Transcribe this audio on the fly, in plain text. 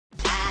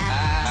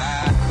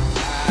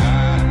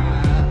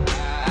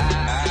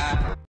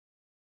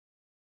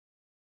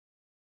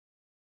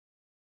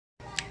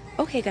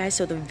Okay guys,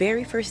 so the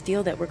very first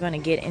deal that we're going to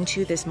get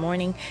into this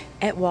morning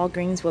at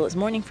Walgreens, well, it's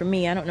morning for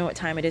me, I don't know what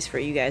time it is for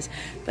you guys,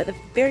 but the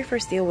very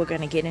first deal we're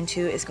going to get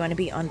into is going to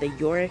be on the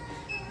Your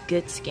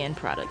Good Skin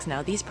products.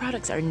 Now these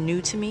products are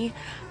new to me.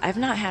 I've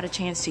not had a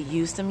chance to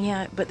use them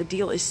yet, but the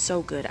deal is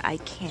so good I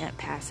can't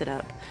pass it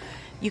up.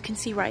 You can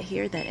see right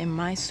here that in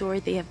my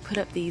store they have put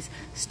up these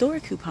store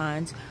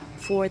coupons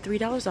for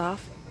 $3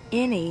 off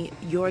any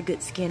Your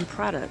Good Skin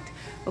product.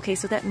 Okay,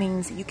 so that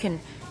means you can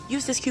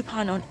use this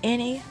coupon on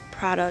any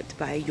product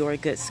by Your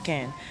Good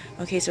Skin.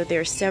 Okay, so there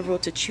are several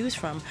to choose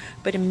from,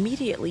 but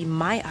immediately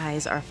my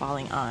eyes are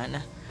falling on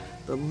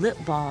the lip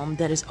balm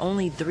that is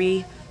only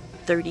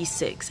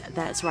 $3.36.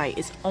 That's right,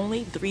 it's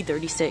only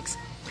 $3.36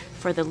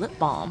 for the lip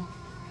balm.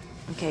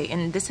 Okay,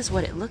 and this is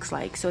what it looks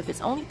like. So if it's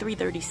only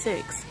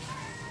 $3.36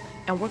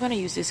 and we're going to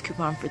use this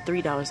coupon for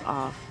 $3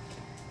 off,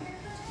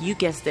 you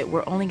guessed it,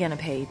 we're only going to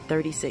pay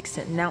 36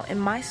 cents. Now in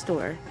my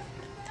store,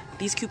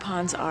 these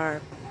coupons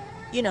are,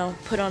 you know,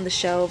 put on the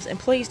shelves.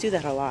 Employees do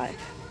that a lot,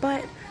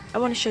 but I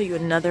want to show you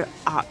another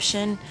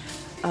option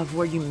of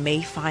where you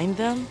may find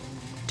them.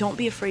 Don't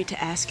be afraid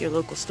to ask your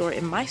local store.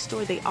 In my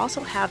store, they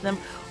also have them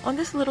on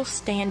this little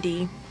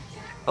standee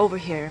over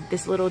here,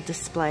 this little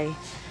display.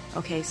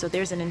 Okay, so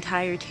there's an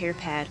entire care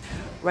pad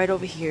right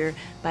over here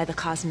by the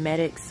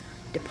cosmetics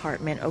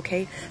department.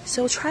 Okay,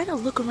 so try to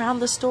look around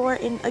the store,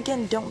 and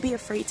again, don't be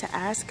afraid to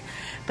ask.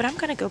 But I'm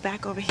gonna go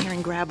back over here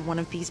and grab one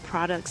of these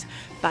products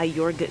by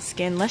Your Good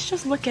Skin. Let's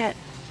just look at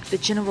the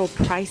general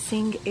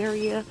pricing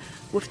area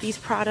with these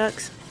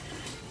products.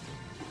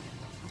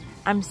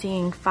 I'm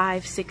seeing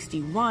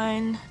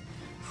 $5.61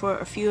 for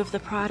a few of the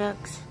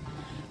products.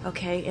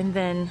 Okay, and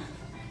then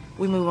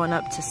we move on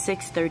up to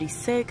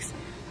 $6.36.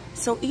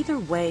 So either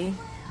way,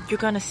 you're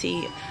gonna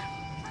see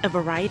a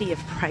variety of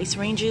price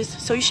ranges,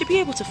 so you should be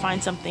able to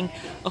find something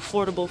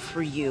affordable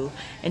for you.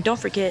 And don't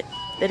forget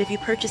that if you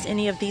purchase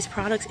any of these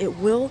products, it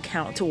will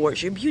count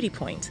towards your beauty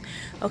points.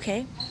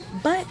 Okay,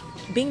 but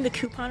being the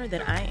couponer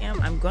that I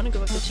am, I'm gonna go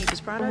with the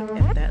cheapest product,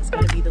 and that's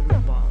gonna be the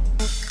lip balm.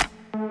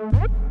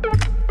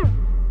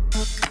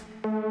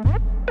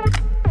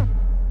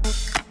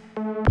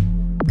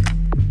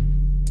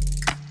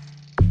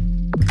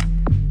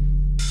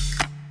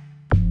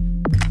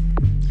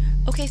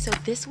 Okay, so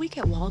this week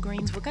at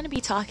Walgreens, we're going to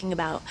be talking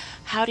about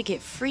how to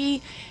get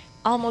free,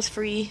 almost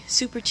free,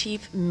 super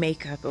cheap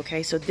makeup.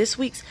 Okay, so this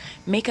week's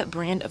makeup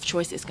brand of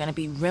choice is going to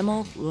be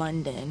Rimmel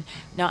London.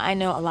 Now, I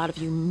know a lot of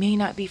you may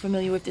not be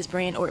familiar with this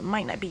brand, or it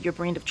might not be your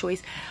brand of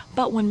choice,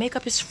 but when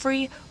makeup is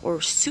free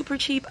or super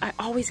cheap, I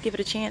always give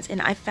it a chance,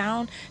 and I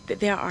found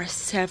that there are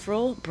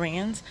several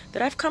brands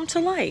that I've come to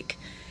like.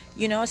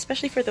 You know,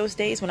 especially for those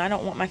days when I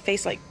don't want my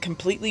face like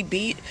completely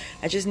beat.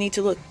 I just need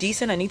to look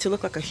decent. I need to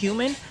look like a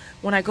human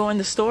when I go in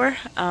the store.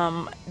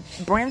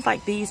 Brands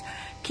like these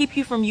keep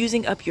you from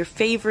using up your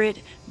favorite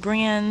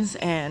brands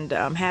and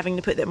having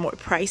to put that more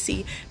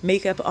pricey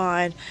makeup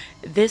on.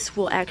 This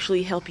will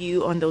actually help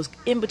you on those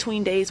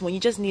in-between days when you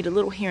just need a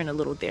little here and a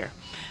little there.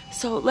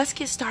 So let's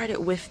get started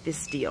with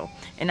this deal.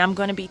 And I'm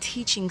going to be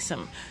teaching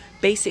some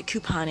basic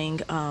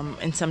couponing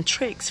and some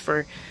tricks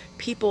for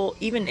people.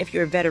 Even if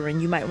you're a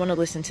veteran, you might want to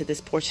listen to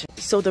this portion.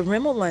 So the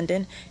Rimmel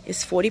London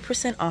is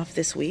 40% off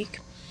this week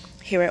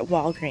here at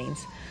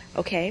Walgreens.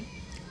 Okay,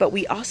 but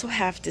we also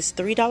have this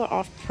 $3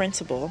 off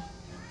principal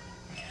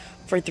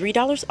for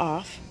 $3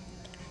 off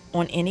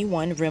on any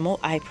one Rimmel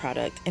eye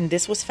product, and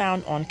this was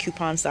found on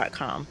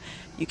coupons.com.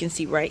 You can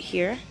see right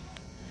here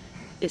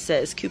it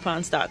says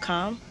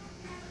coupons.com.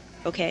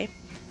 Okay,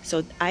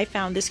 so I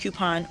found this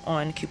coupon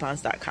on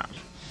coupons.com.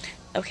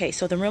 Okay,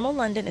 so the Rimmel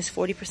London is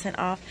 40%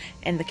 off,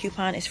 and the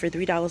coupon is for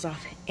 $3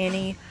 off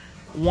any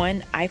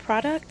one eye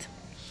product.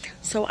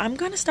 So I'm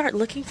going to start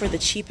looking for the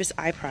cheapest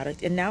eye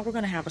product, and now we're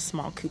going to have a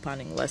small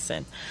couponing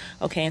lesson.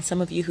 Okay, and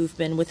some of you who've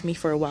been with me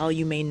for a while,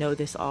 you may know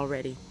this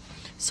already.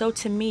 So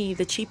to me,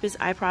 the cheapest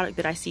eye product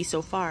that I see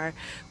so far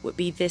would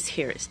be this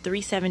here. It's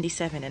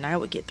 $3.77, and I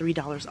would get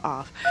 $3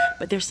 off.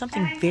 But there's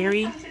something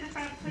very,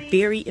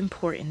 very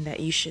important that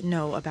you should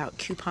know about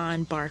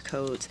coupon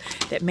barcodes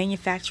that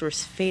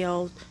manufacturers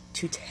fail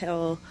to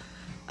tell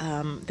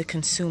the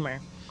consumer.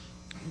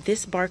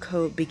 This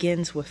barcode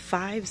begins with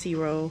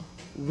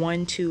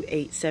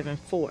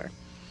 5012874,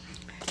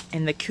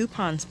 and the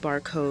coupon's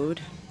barcode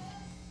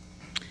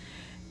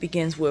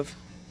begins with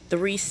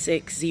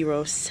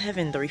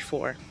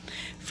 360734.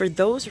 For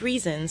those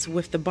reasons,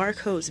 with the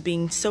barcodes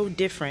being so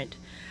different,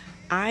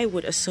 I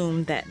would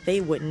assume that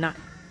they would not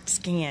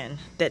scan,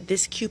 that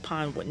this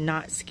coupon would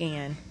not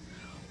scan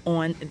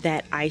on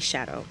that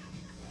eyeshadow.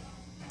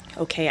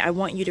 Okay, I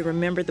want you to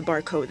remember the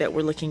barcode that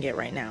we're looking at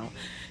right now,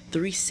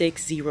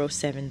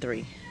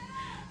 36073,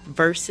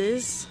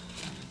 versus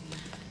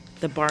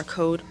the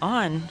barcode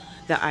on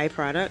the eye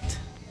product,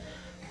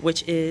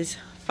 which is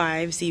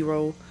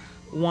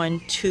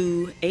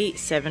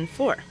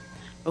 5012874.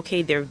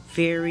 Okay, they're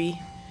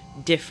very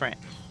different.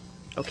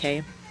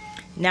 Okay,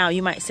 now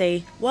you might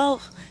say,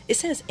 well, it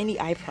says any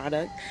eye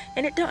product,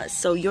 and it does,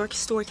 so your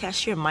store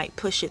cashier might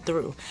push it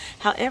through.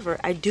 However,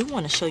 I do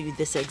want to show you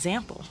this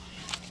example.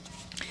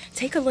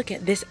 take a look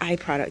at this eye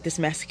product, this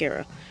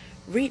mascara.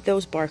 Read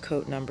those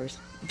barcode numbers,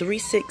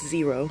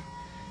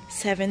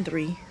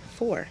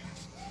 360734.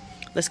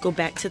 Let's go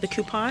back to the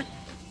coupon,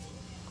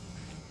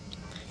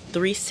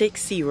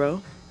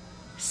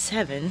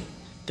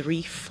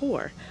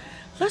 360734.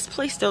 Let's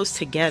place those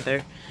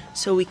together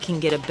so we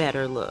can get a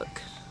better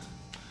look.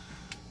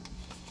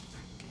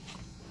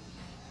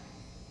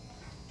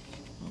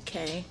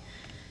 Okay,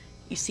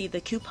 you see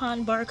the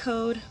coupon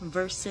barcode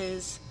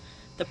versus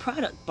the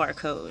product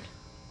barcode.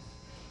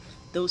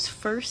 Those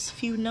first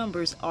few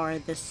numbers are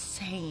the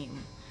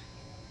same.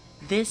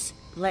 This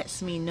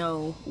lets me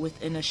know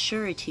with an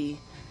assurity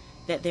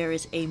that there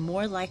is a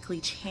more likely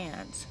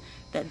chance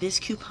that this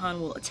coupon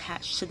will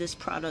attach to this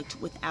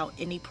product without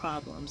any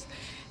problems.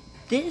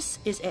 This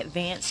is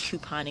advanced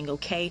couponing,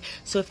 okay?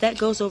 So if that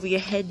goes over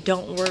your head,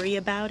 don't worry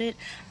about it.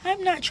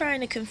 I'm not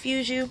trying to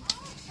confuse you.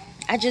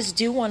 I just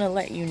do want to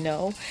let you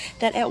know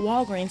that at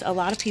Walgreens, a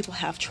lot of people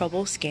have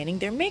trouble scanning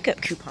their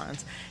makeup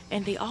coupons.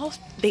 And they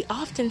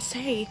often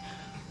say,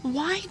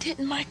 why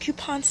didn't my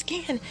coupon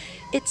scan?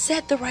 It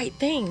said the right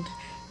thing.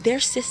 Their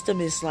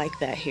system is like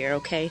that here,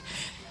 okay?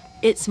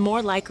 It's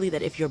more likely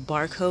that if your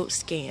barcode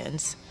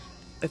scans,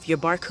 if your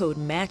barcode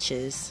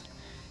matches,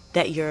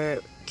 that your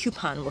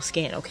coupon will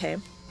scan, okay?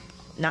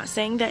 Not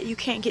saying that you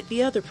can't get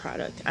the other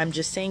product. I'm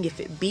just saying if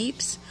it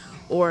beeps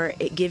or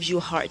it gives you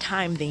a hard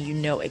time, then you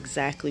know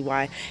exactly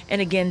why.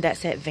 And again,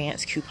 that's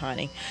advanced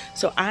couponing.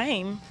 So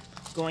I'm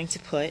going to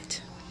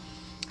put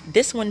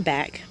this one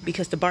back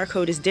because the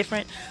barcode is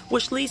different,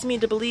 which leads me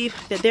to believe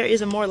that there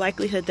is a more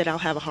likelihood that I'll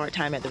have a hard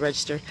time at the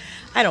register.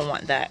 I don't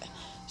want that.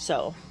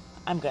 So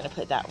I'm going to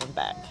put that one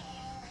back.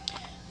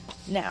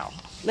 Now,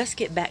 let's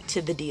get back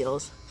to the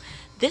deals.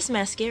 This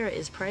mascara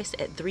is priced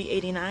at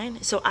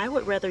 $3.89, so I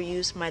would rather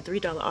use my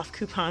 $3 off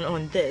coupon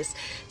on this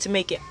to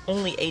make it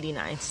only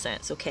 89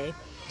 cents, okay?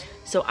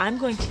 So I'm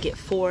going to get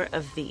 4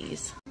 of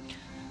these.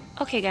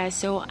 Okay guys,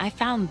 so I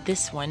found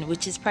this one,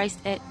 which is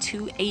priced at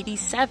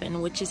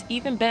 $2.87, which is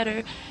even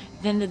better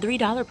than the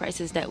 $3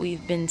 prices that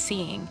we've been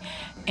seeing.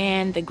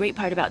 And the great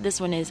part about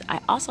this one is I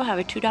also have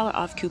a $2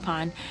 off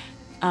coupon,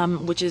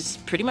 which is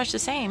pretty much the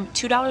same,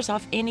 $2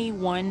 off any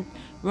one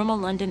Rimmel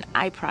London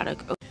eye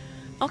product.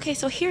 Okay,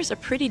 so here's a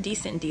pretty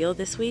decent deal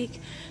this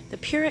week. The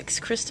Purex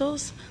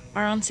crystals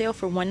are on sale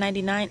for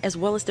 $1.99, as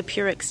well as the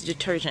Purex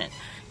detergent,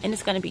 and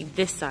it's going to be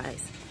this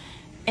size.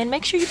 And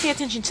make sure you pay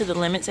attention to the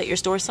limits at your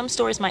store. Some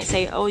stores might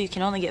say, oh, you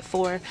can only get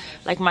 4.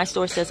 Like my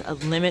store says a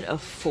limit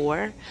of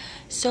 4.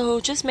 So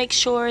just make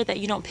sure that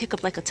you don't pick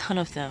up like a ton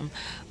of them.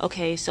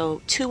 Okay,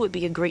 so 2 would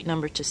be a great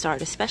number to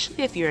start,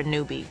 especially if you're a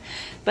newbie.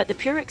 But the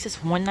Purex is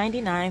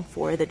 $1.99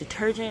 for the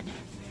detergent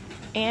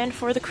and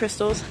for the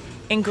crystals.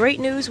 And great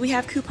news, we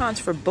have coupons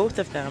for both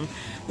of them.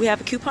 We have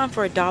a coupon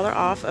for $1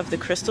 off of the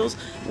crystals,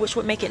 which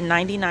would make it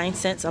 99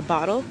 cents a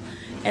bottle.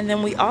 And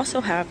then we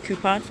also have a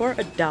coupon for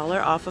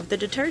 $1 off of the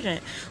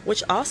detergent,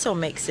 which also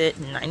makes it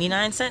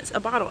 99 cents a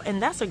bottle.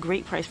 And that's a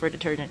great price for a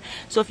detergent.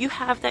 So if you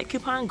have that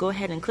coupon, go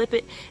ahead and clip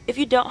it. If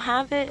you don't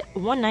have it,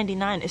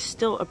 $1.99 is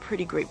still a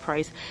pretty great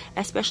price,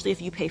 especially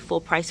if you pay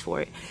full price for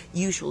it,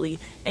 usually.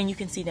 And you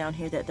can see down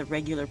here that the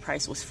regular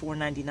price was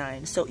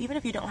 $4.99. So even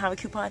if you don't have a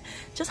coupon,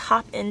 just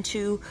hop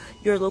into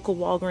your local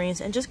Walgreens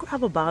and just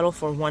grab a bottle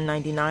for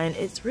 $1.99.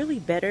 It's really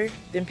better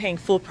than paying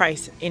full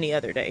price any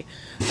other day.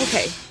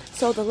 Okay.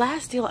 So the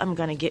last deal I'm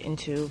going to get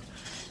into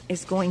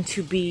is going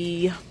to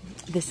be,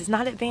 this is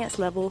not advanced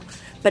level,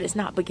 but it's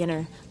not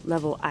beginner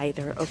level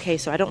either. Okay,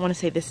 so I don't want to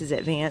say this is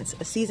advanced.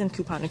 A seasoned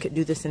couponer could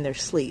do this in their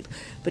sleep.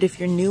 But if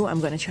you're new, I'm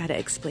going to try to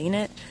explain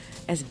it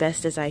as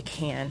best as I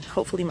can.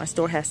 Hopefully my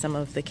store has some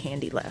of the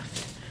candy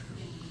left.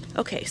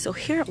 Okay, so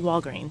here at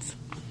Walgreens,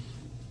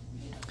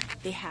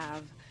 they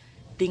have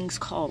things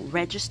called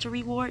register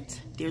rewards.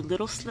 They're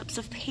little slips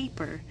of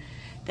paper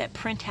that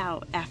print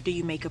out after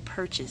you make a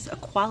purchase, a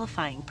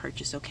qualifying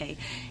purchase, okay?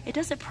 It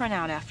doesn't print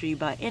out after you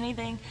buy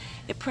anything.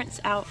 It prints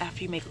out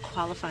after you make a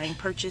qualifying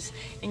purchase,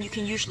 and you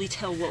can usually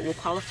tell what will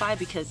qualify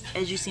because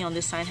as you see on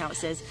this sign how it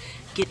says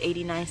get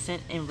 89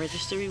 cents in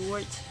register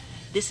rewards,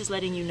 this is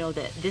letting you know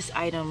that this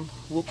item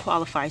will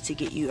qualify to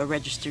get you a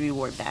register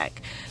reward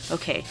back,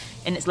 okay?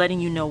 And it's letting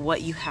you know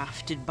what you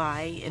have to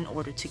buy in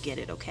order to get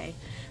it, okay?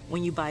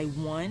 When you buy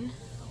 1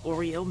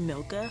 Oreo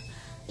Milka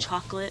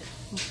chocolate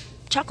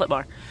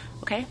bar,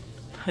 okay?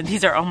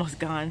 These are almost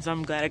gone, so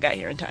I'm glad I got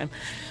here in time.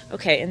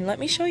 Okay, and let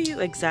me show you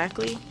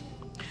exactly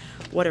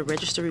what a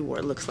register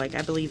reward looks like.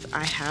 I believe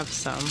I have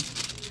some.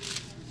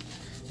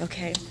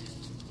 Okay,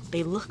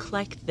 they look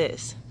like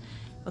this.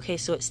 Okay,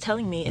 so it's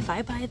telling me if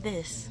I buy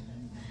this,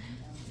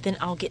 then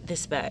I'll get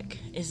this back.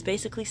 It's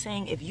basically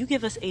saying if you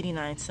give us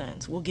 89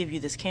 cents, we'll give you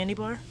this candy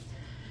bar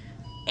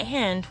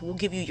and we'll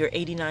give you your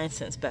 89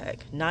 cents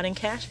back. Not in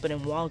cash, but in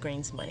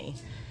Walgreens money.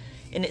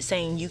 And it's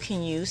saying you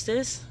can use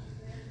this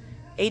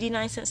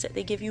 89 cents that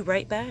they give you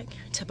right back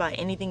to buy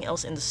anything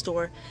else in the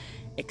store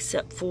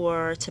except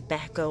for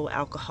tobacco,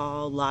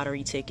 alcohol,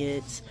 lottery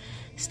tickets,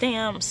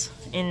 stamps,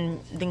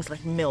 and things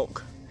like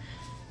milk.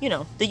 You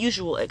know, the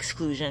usual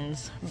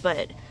exclusions,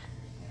 but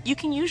you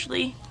can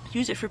usually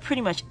use it for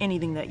pretty much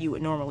anything that you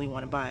would normally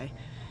want to buy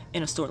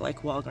in a store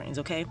like Walgreens,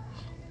 okay?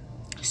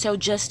 So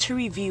just to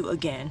review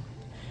again,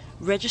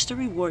 register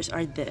rewards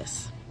are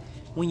this.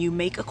 When you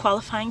make a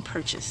qualifying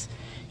purchase,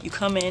 you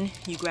come in,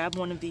 you grab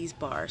one of these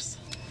bars,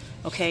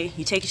 okay?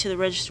 You take it to the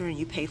register and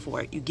you pay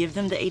for it. You give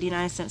them the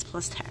 89 cents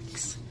plus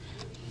tax.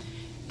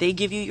 They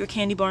give you your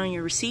candy bar and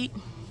your receipt,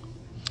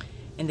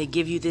 and they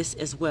give you this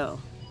as well.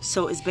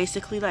 So it's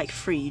basically like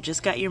free. You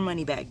just got your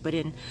money back, but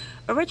in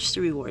a register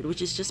reward,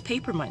 which is just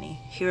paper money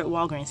here at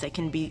Walgreens that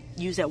can be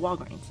used at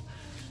Walgreens.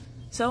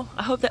 So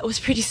I hope that was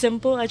pretty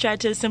simple. I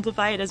tried to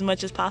simplify it as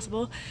much as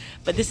possible,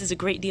 but this is a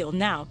great deal.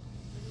 Now,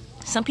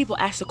 some people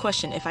ask the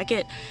question, if I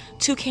get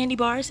 2 candy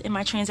bars in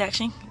my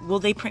transaction, will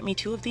they print me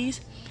 2 of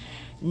these?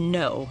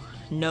 No,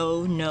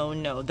 no, no,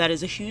 no. That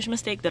is a huge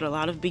mistake that a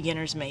lot of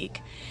beginners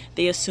make.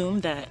 They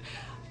assume that,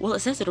 well, it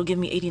says it'll give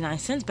me 89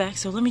 cents back,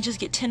 so let me just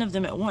get 10 of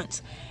them at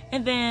once.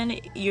 And then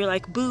you're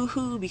like,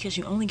 boo-hoo, because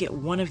you only get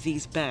 1 of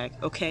these back,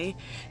 okay?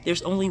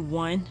 There's only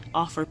 1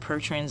 offer per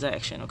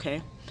transaction,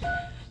 okay?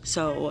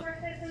 So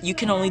you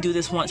can only do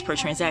this once per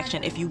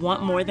transaction. If you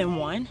want more than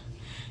 1,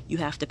 you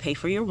have to pay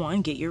for your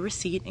 1, get your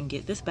receipt, and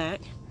get this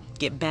back.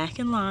 Get back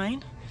in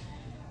line,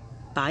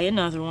 buy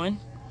another one,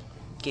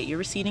 get your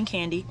receipt and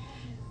candy.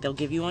 They'll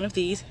give you 1 of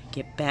these,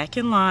 get back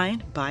in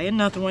line, buy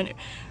another one.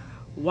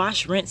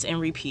 Wash, rinse, and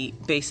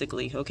repeat,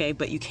 basically, okay?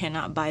 But you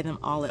cannot buy them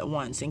all at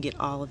once and get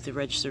all of the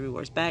register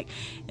rewards back.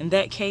 In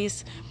that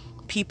case,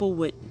 people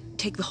would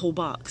take the whole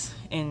box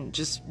and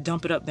just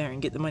dump it up there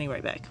and get the money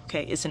right back,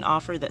 okay? It's an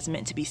offer that's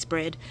meant to be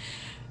spread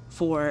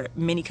for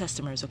many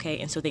customers, okay?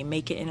 And so they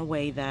make it in a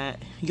way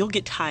that you'll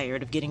get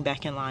tired of getting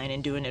back in line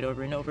and doing it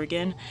over and over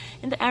again,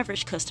 and the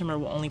average customer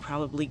will only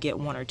probably get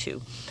 1 or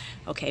 2,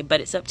 okay? But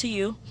it's up to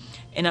you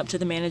and up to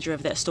the manager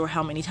of that store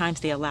how many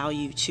times they allow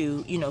you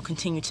to, you know,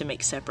 continue to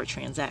make separate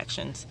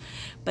transactions.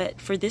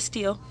 But for this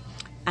deal,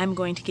 I'm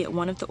going to get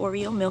 1 of the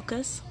Oreo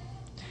Milkas,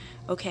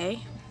 okay?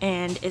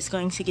 And it's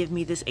going to give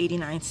me this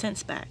 89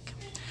 cents back.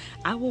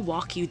 I will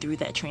walk you through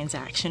that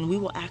transaction. We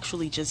will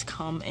actually just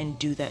come and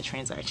do that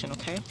transaction,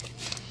 okay?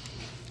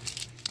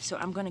 So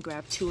I'm going to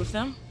grab 2 of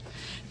them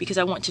because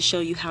I want to show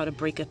you how to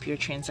break up your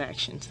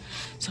transactions.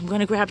 So I'm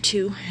going to grab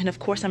 2, and of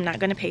course I'm not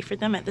going to pay for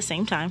them at the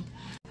same time.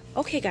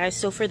 Okay guys,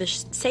 so for the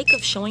sake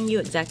of showing you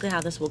exactly how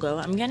this will go,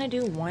 I'm going to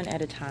do 1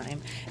 at a time.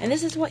 And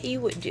this is what you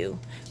would do.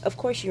 Of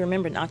course, you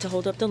remember not to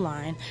hold up the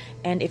line.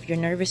 And if you're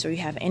nervous or you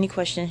have any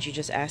questions, you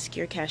just ask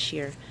your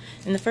cashier.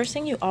 And the first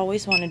thing you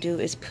always want to do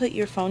is put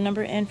your phone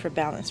number in for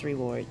balance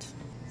rewards.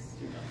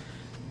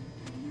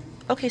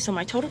 Okay, so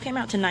my total came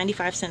out to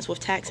 95 cents with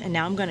tax, and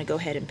now I'm going to go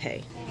ahead and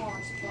pay.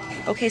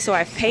 Okay, so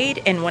I've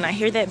paid, and when I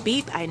hear that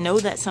beep, I know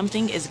that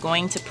something is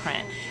going to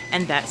print,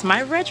 and that's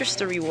my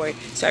register reward.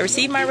 So I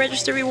received my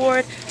register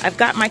reward, I've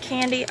got my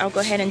candy, I'll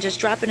go ahead and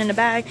just drop it in the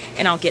bag,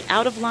 and I'll get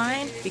out of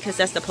line, because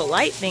that's the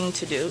polite thing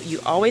to do.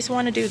 You always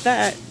want to do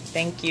that.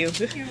 Thank you.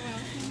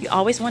 You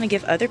always want to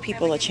give other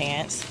people a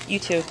chance. You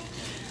too.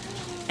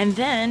 And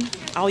then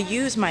I'll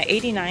use my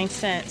 89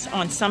 cents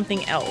on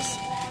something else.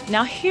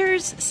 Now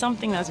here's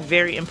something that's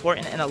very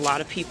important, and a lot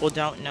of people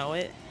don't know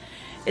it,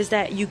 is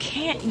that you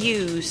can't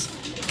use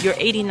your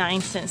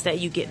 89 cents that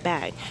you get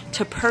back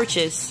to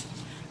purchase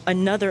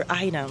another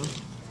item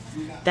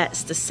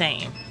that's the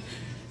same.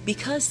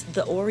 Because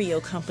the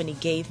Oreo company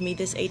gave me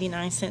this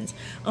 89 cents,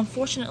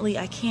 unfortunately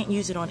I can't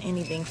use it on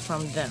anything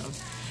from them.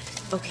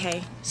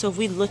 Okay, so if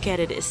we look at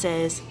it, it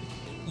says,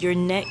 your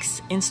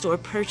next in-store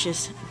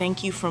purchase,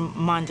 thank you from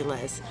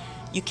Mondelez.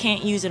 You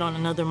can't use it on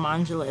another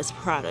Mondelez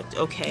product,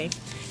 okay?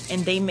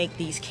 And they make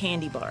these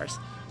candy bars.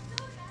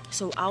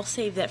 So I'll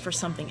save that for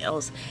something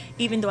else,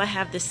 even though I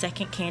have the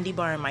second candy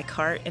bar in my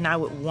cart and I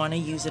would want to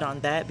use it on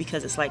that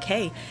because it's like,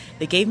 hey,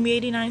 they gave me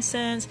 89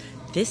 cents.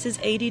 This is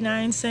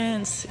 89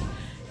 cents.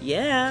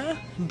 Yeah,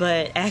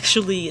 but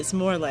actually it's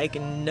more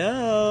like,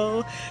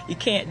 no, you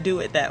can't do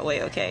it that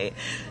way, okay?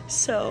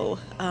 So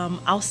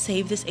I'll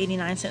save this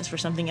 89 cents for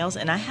something else,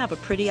 and I have a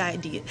pretty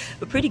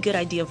good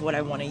idea of what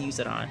I want to use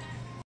it on.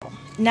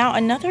 Now,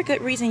 another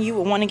good reason you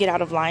would want to get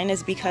out of line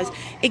is because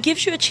it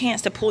gives you a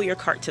chance to pull your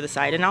cart to the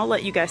side. And I'll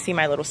let you guys see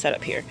my little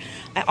setup here.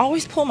 I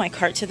always pull my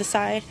cart to the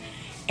side,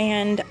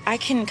 and I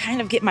can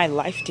kind of get my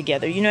life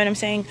together. You know what I'm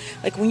saying?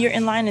 Like when you're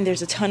in line and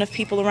there's a ton of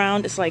people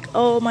around, it's like,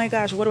 oh my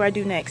gosh, what do I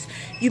do next?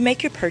 You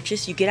make your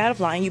purchase, you get out of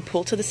line, you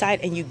pull to the side,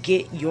 and you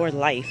get your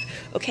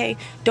life, okay?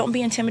 Don't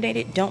be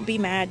intimidated, don't be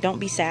mad, don't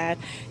be sad.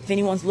 If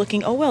anyone's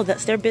looking, oh well,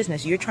 that's their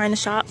business. You're trying to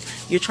shop,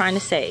 you're trying to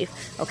save,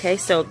 okay?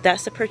 So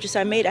that's the purchase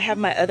I made. I have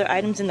my other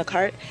items in the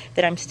cart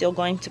that I'm still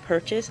going to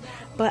purchase,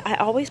 but I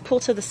always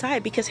pull to the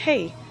side because,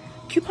 hey,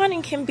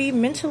 couponing can be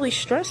mentally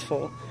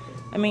stressful.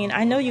 I mean,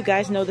 I know you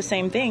guys know the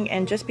same thing,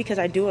 and just because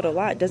I do it a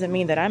lot doesn't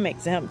mean that I'm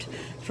exempt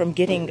from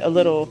getting a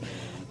little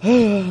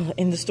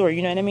in the store,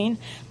 you know what I mean?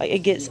 Like, it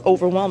gets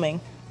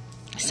overwhelming.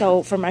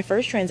 So for my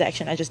first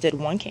transaction, I just did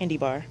 1 candy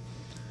bar,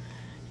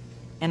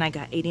 and I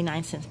got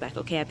 89 cents back.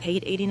 Okay, I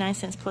paid 89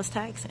 cents plus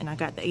tax, and I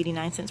got the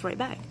 89 cents right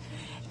back.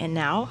 And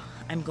now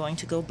I'm going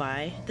to go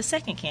buy the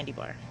second candy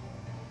bar.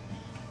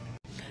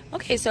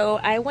 Okay, so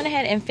I went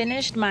ahead and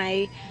finished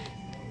my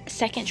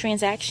second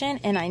transaction,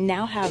 and I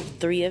now have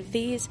 3 of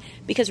these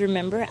because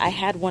remember, I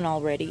had one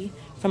already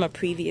from a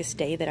previous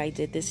day that I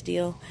did this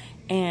deal,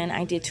 and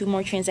I did 2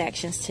 more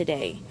transactions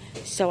today.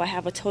 So I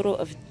have a total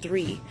of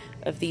 3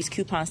 of these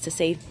coupons to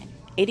save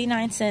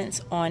 89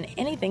 cents on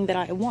anything that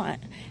I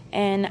want,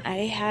 and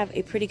I have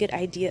a pretty good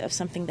idea of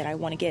something that I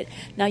want to get.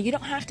 Now, you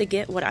don't have to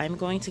get what I'm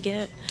going to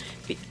get,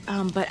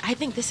 but I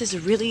think this is a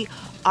really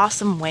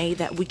awesome way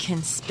that we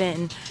can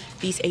spend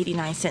these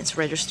 89 cents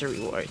register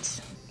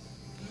rewards.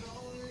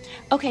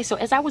 Okay, so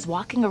as I was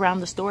walking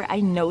around the store,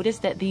 I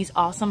noticed that these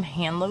awesome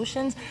hand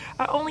lotions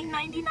are only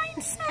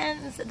 99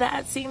 cents.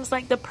 That seems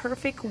like the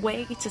perfect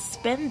way to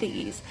spend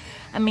these.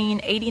 I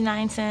mean,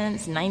 89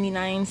 cents,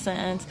 99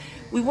 cents.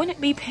 We wouldn't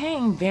be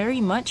paying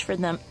very much for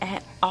them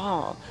at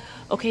all.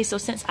 Okay, so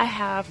since I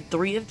have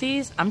 3 of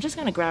these, I'm just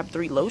gonna grab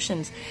 3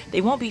 lotions.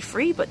 They won't be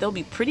free, but they'll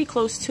be pretty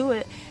close to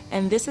it.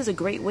 And this is a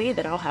great way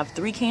that I'll have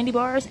 3 candy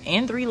bars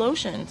and 3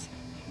 lotions.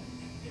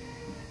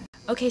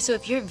 Okay, so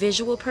if you're a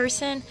visual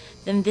person,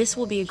 then this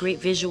will be a great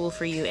visual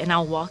for you, and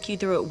I'll walk you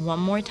through it one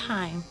more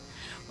time.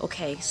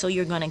 Okay, so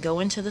you're gonna go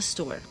into the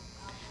store.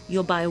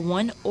 You'll buy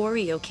 1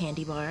 Oreo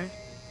candy bar.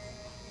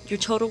 Your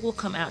total will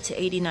come out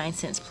to 89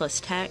 cents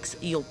plus tax.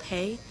 You'll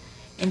pay,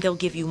 and they'll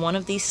give you one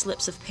of these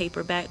slips of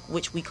paper back,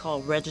 which we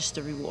call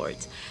register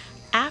rewards.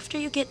 After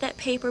you get that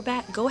paper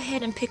back, go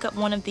ahead and pick up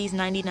one of these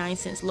 99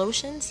 cents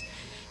lotions,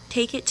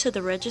 take it to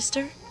the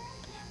register,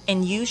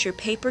 and use your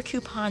paper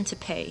coupon to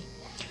pay.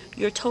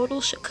 Your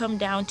total should come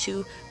down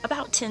to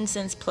about 10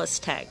 cents plus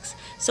tax.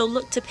 So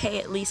look to pay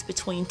at least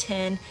between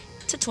 10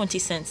 to 20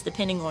 cents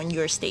depending on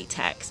your state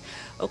tax.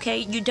 Okay,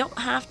 you don't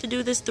have to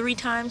do this 3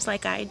 times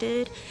like I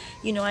did.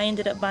 You know, I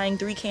ended up buying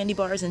 3 candy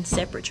bars in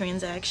separate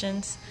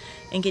transactions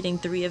and getting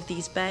 3 of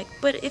these back.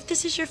 But if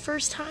this is your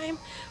first time,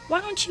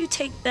 why don't you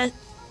take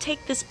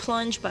this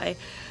plunge by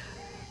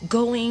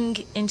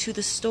going into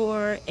the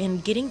store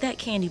and getting that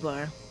candy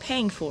bar,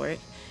 paying for it,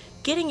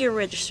 getting your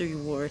register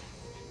reward,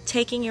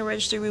 taking your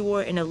register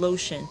reward and a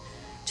lotion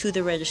to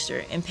the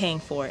register and paying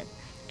for it.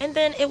 And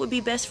then it would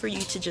be best for you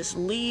to just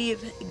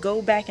leave,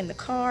 go back in the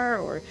car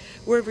or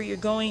wherever you're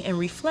going and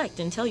reflect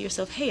and tell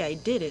yourself, hey, I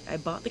did it. I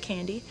bought the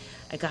candy,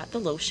 I got the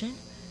lotion,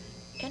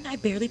 and I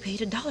barely paid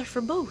 $1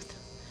 for both.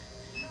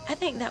 I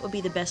think that would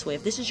be the best way.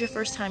 If this is your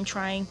first time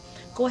trying,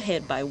 go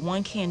ahead, buy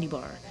 1 candy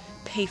bar,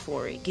 pay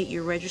for it, get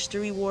your register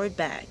reward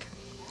back.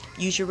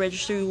 Use your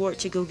register reward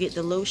to go get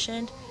the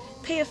lotion,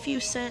 pay a few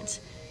cents,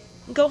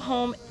 go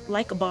home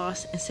like a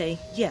boss and say,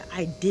 yeah,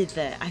 I did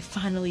that. I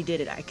finally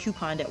did it. I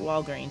couponed at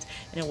Walgreens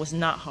and it was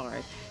not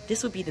hard.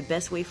 This would be the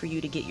best way for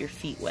you to get your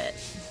feet wet.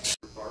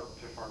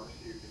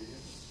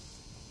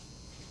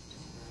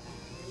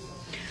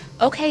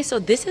 Okay, so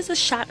this is a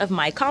shot of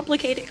my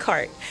complicated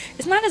cart.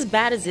 It's not as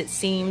bad as it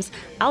seems.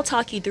 I'll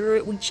talk you through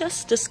it. We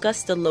just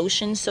discussed the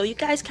lotion, so you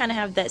guys kind of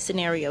have that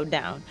scenario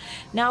down.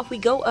 Now, if we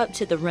go up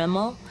to the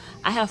Rimmel,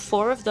 I have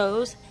 4 of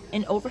those,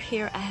 and over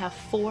here I have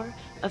 4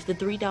 of the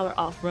 $3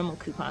 off Rimmel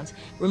coupons.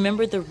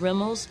 Remember, the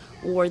Rimmels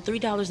were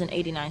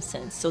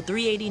 $3.89, so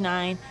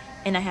 $3.89,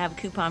 and I have a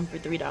coupon for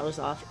 $3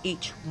 off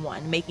each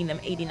one, making them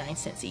 89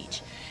 cents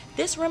each.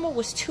 This Rimmel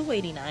was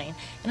 $2.89,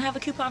 and I have a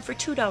coupon for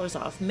 $2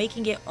 off,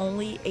 making it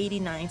only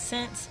 89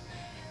 cents.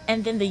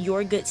 And then the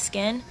Your Good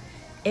Skin,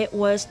 it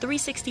was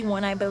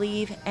 $3.61, I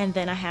believe, and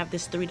then I have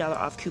this $3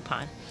 off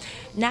coupon.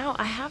 Now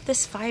I have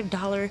this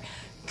 $5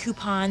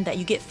 coupon that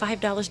you get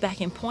 $5 back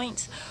in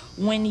points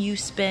when you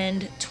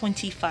spend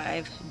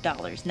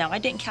 $25. Now, I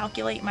didn't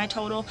calculate my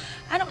total.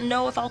 I don't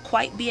know if I'll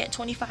quite be at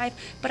 25,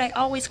 but I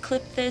always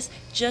clip this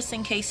just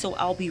in case, so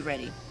I'll be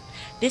ready.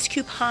 This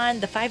coupon,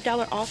 the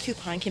 $5 off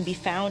coupon, can be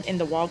found in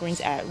the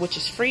Walgreens ad, which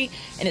is free,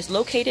 and it's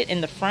located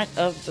in the front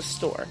of the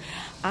store.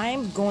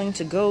 I'm going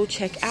to go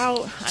check out.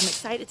 I'm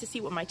excited to see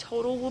what my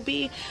total will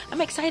be.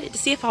 I'm excited to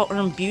see if I'll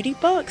earn beauty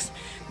bucks.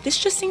 This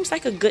just seems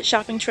like a good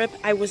shopping trip.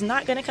 I was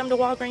not going to come to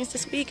Walgreens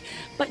this week,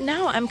 but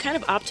now I'm kind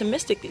of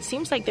optimistic. It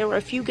seems like there were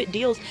a few good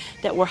deals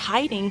that were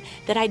hiding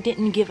that I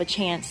didn't give a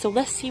chance. So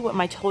let's see what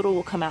my total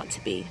will come out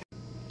to be.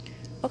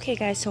 Okay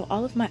guys, so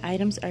all of my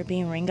items are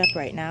being ring up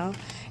right now,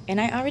 and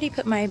I already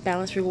put my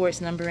balance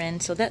rewards number in,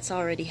 so that's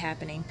already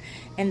happening.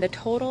 And the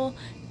total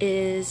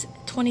is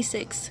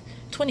 26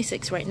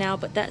 right now,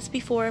 but that's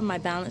before my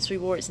balance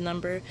rewards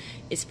number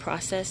is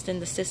processed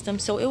in the system,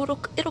 so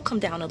it'll come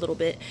down a little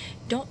bit.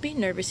 Don't be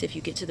nervous if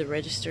you get to the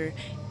register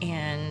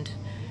and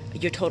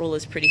your total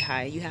is pretty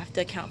high. You have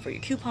to account for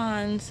your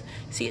coupons.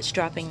 See, it's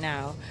dropping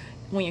now.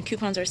 When your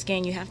coupons are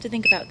scanned, you have to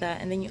think about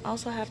that, and then you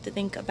also have to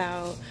think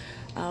about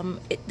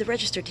the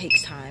register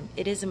takes time.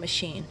 It is a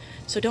machine,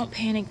 so don't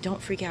panic,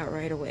 don't freak out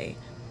right away.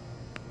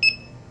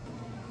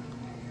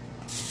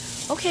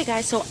 Okay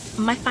guys, so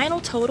my final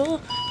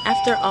total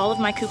after all of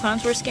my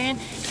coupons were scanned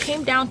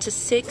came down to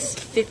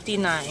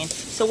 $6.59.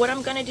 So what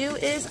I'm gonna do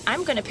is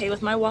I'm gonna pay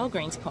with my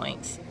Walgreens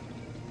points.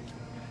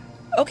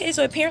 Okay,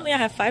 so apparently I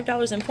have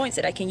 $5 in points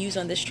that I can use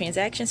on this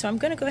transaction, so I'm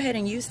gonna go ahead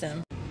and use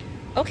them.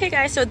 Okay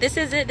guys, so this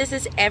is it. This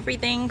is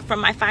everything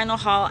from my final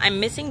haul. I'm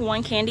missing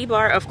one candy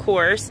bar, of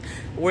course.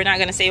 We're not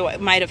gonna say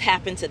what might have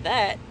happened to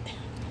that.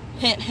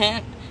 Hint,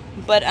 hint.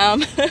 But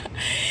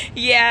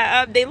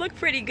yeah, they look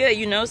pretty good,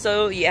 you know,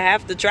 so you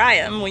have to try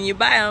them when you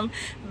buy them.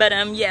 But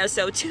yeah,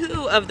 so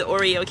 2 of the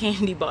Oreo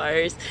candy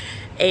bars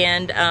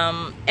and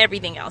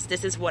everything else.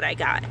 This is what I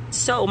got.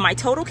 So my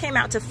total came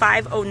out to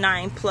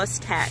 $509 plus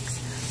tax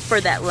for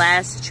that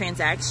last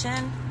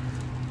transaction.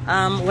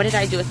 What did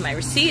I do with my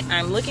receipt?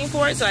 I'm looking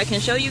for it so I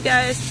can show you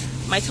guys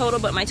my total,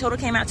 but my total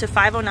came out to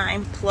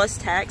 $509 plus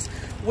tax,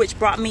 which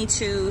brought me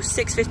to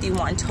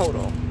 $651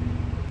 total.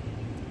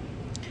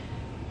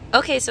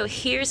 Okay, so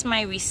here's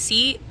my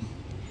receipt.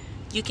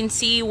 You can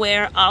see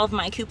where all of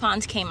my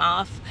coupons came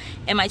off,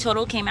 and my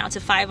total came out to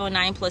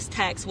 $509 plus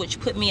tax, which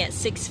put me at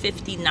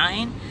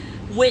 $659,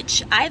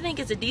 which I think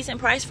is a decent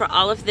price for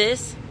all of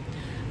this.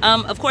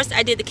 Of course,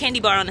 I did the candy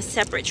bar on a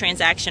separate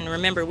transaction.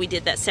 Remember, we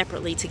did that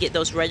separately to get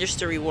those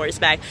register rewards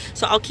back.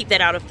 So I'll keep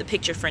that out of the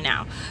picture for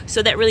now.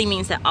 So that really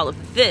means that all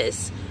of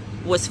this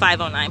was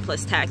 $509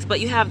 plus tax. But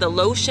you have the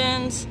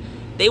lotions.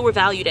 They were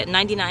valued at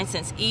 99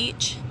 cents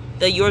each.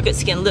 The Your Good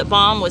Skin lip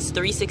balm was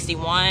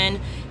 $361.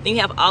 Then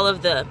you have all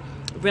of the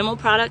Rimmel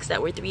products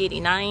that were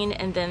 $389.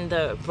 And then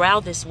the Brow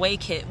This Way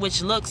kit,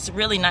 which looks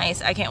really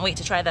nice. I can't wait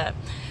to try that,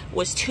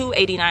 was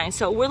 $289.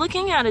 So we're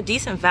looking at a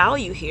decent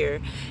value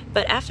here.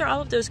 But after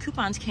all of those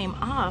coupons came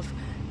off,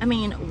 I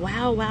mean,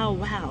 wow, wow,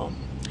 wow.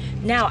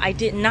 Now, I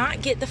did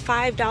not get the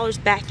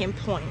 $5 back in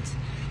points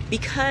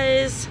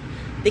because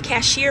the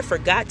cashier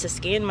forgot to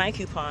scan my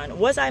coupon.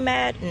 Was I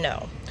mad?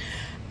 No.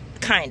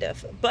 Kind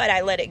of. But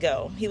I let it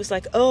go. He was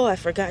like, oh, I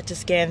forgot to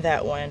scan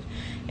that one.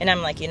 And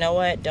I'm like, you know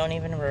what? Don't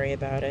even worry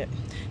about it.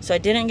 So I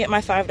didn't get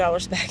my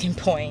 $5 back in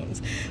points.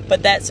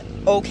 But that's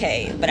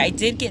okay. But I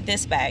did get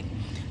this back.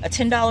 A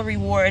 $10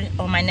 reward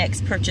on my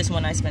next purchase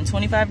when I spend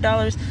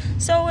 $25.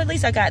 So at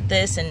least I got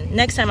this, and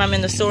next time I'm in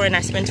the store and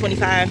I spend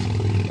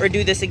 $25 or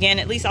do this again,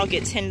 at least I'll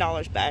get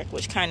 $10 back,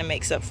 which kind of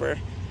makes up for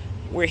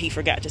where he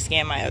forgot to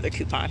scan my other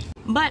coupon.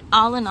 But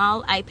all in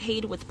all, I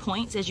paid with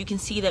points, as you can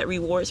see that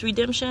rewards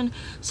redemption.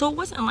 So it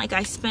wasn't like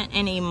I spent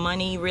any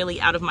money really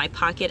out of my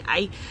pocket.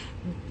 I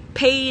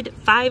paid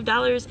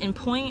 $5 in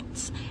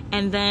points,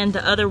 and then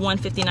the other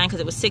 $1.59 because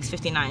it was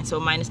 $6.59,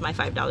 so minus my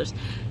 $5.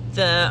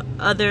 The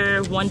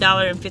other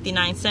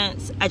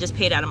 $1.59 I just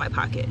paid out of my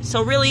pocket.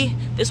 So really,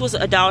 this was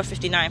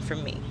 $1.59 for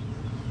me.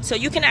 So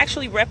you can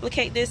actually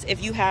replicate this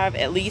if you have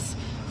at least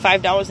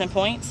 $5 in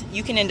points.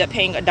 You can end up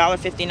paying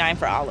 $1.59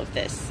 for all of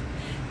this.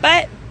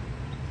 But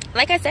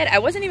like I said, I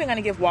wasn't even going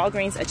to give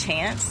Walgreens a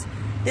chance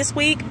this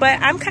week, but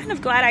I'm kind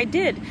of glad I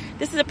did.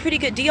 This is a pretty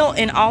good deal,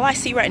 and all I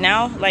see right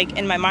now, like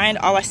in my mind,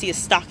 all I see is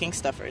stocking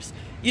stuffers.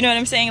 You know what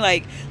I'm saying?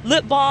 Like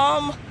lip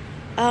balm,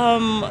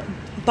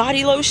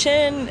 body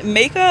lotion,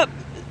 makeup,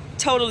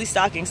 totally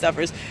stocking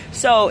stuffers.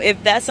 So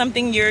if that's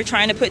something you're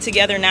trying to put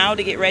together now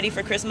to get ready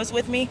for Christmas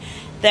with me,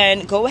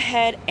 then go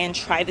ahead and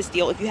try this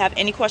deal. If you have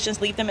any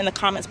questions, leave them in the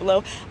comments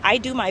below. I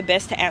do my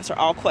best to answer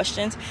all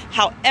questions.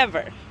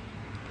 However,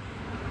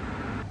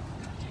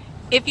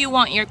 if you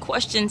want your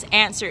questions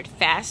answered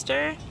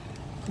faster,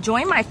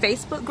 join my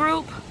Facebook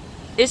group.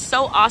 It's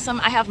so awesome.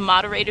 I have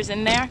moderators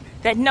in there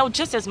that know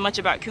just as much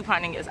about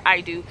couponing as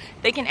I do.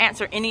 They can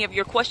answer any of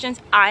your questions.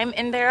 I'm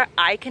in there.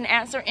 I can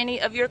answer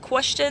any of your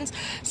questions.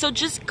 So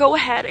just go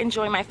ahead and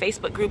join my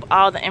Facebook group.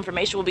 All the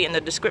information will be in the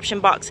description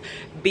box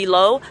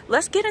below.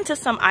 Let's get into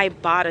some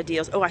Ibotta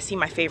deals. Oh, I see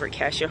my favorite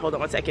cashier. Hold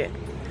on one second.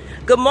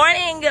 Good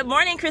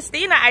morning,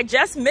 Christina. I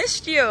just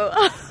missed you.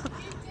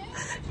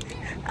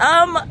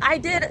 I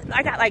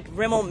got like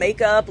Rimmel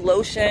makeup,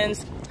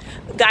 lotions.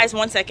 Guys,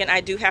 one second.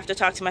 I do have to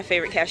talk to my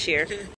favorite cashier.